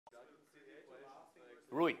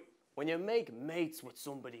Right. When you make mates with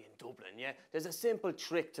somebody in Dublin, yeah, there's a simple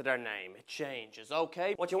trick to their name. It changes,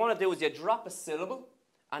 okay? What you want to do is you drop a syllable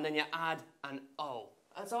and then you add an O.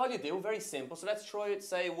 That's all you do, very simple. So let's try it,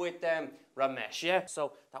 say, with Ramesh, yeah?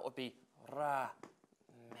 So that would be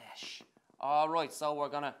Ra-mesh. All right, so we're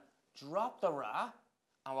going to drop the Ra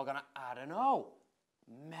and we're going to add an O.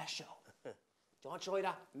 Mesho. Don't try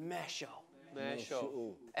that. Mesho.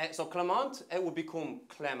 Mesho. So Clement, it would become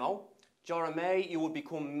Clemo. Joramay, you would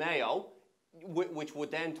become Mayo, which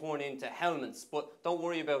would then turn into helmets. But don't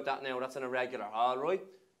worry about that now, that's an irregular, all right?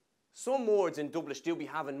 Some words in Dublish do be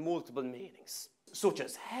having multiple meanings, such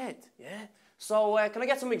as head, yeah? So can I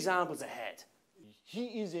get some examples of head?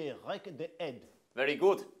 He is a wreck the head. Very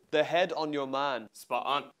good. The head on your man. Spot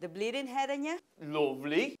on. The bleeding head on you?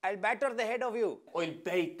 Lovely. I'll batter the head of you. I'll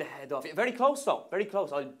bait the head off you. Very close though, very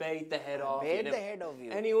close. I'll bait the head off you. Bait the head of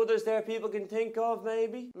you. Any others there people can think of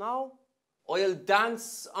maybe? No? I'll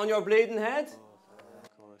dance on your bleeding head? Oh,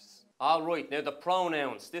 of course. All right, now the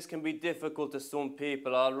pronouns. This can be difficult to some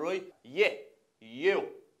people, all right? Yeah, you,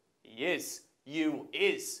 yes, you,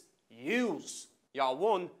 is, use, your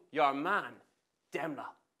one, your man, demla.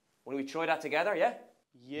 When we try that together, yeah?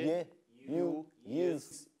 Yeah, you,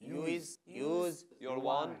 use, Use, your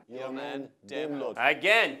one, your man, dem lot.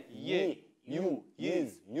 Again. yeah, you,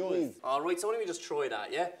 use. All right, so why don't we just try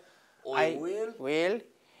that, yeah? I will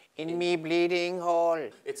in me bleeding hole.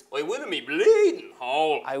 It's I will in me bleeding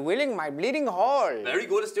hole. I will in my bleeding hole. Very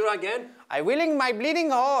good, let's do that again. I will in my bleeding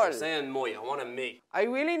hole. I'm saying moi, I want a me. I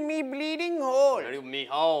will in me bleeding hole. Very good, me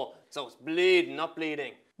hole. So it's bleeding, not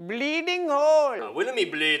bleeding. Bleeding hole. I will in me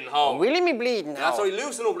bleeding hole. Will in me bleeding hole. That's right,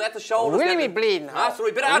 loosen up, let the shoulders Will get in me it. bleeding hole. That's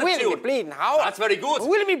right, bit of attitude. Will in me bleeding hole. That's very good.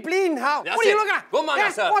 Will in me bleeding hole. That's What are you it. looking at? Come on, yeah,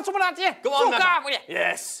 yourself. want some of that, yeah? Come on, Fuck off with you.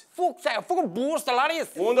 Yes. Fucking boost the lot of you.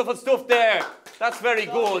 Wonderful stuff there. That's very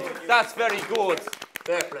good. That's very good.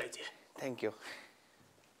 Fair play to you. Thank you.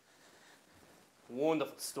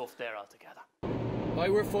 Wonderful stuff there altogether. Hi,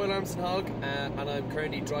 we're FOIL ARMS HOG, and I'm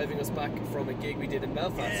currently driving us back from a gig we did in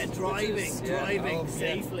Belfast. Yeah, driving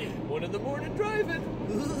safely. 1 in the morning driving.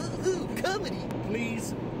 Ooh, comedy.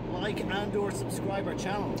 Please like and/or subscribe our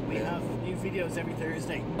channel. We have new videos every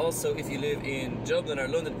Thursday. Also, if you live in Dublin or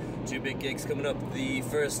London, 2 big gigs coming up. The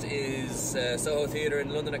first is Soho Theatre in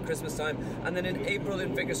London at Christmas time, and then in April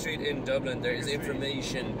in Vicar Street in Dublin. There is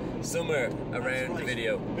information somewhere around the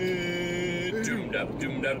video. Doom dap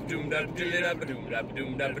doom dap doom dap diddly dap doom dap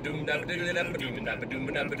doom dap doom dap diddly dap doom dap doom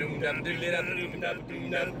dap doom dap diddly dap doom dap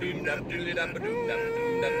doom dap doom dap diddly dap doom dap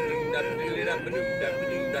doom dap doom dap diddly dap doom dap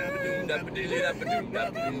doom dap doom dap diddly dap doom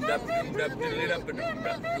dap doom dap doom dap diddly dap doom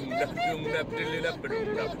dap doom dap doom dap diddly dap doom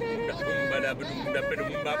dap doom dap boom ba dap doom dap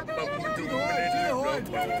doom bap bap doom ba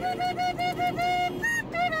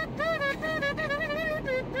dap doom.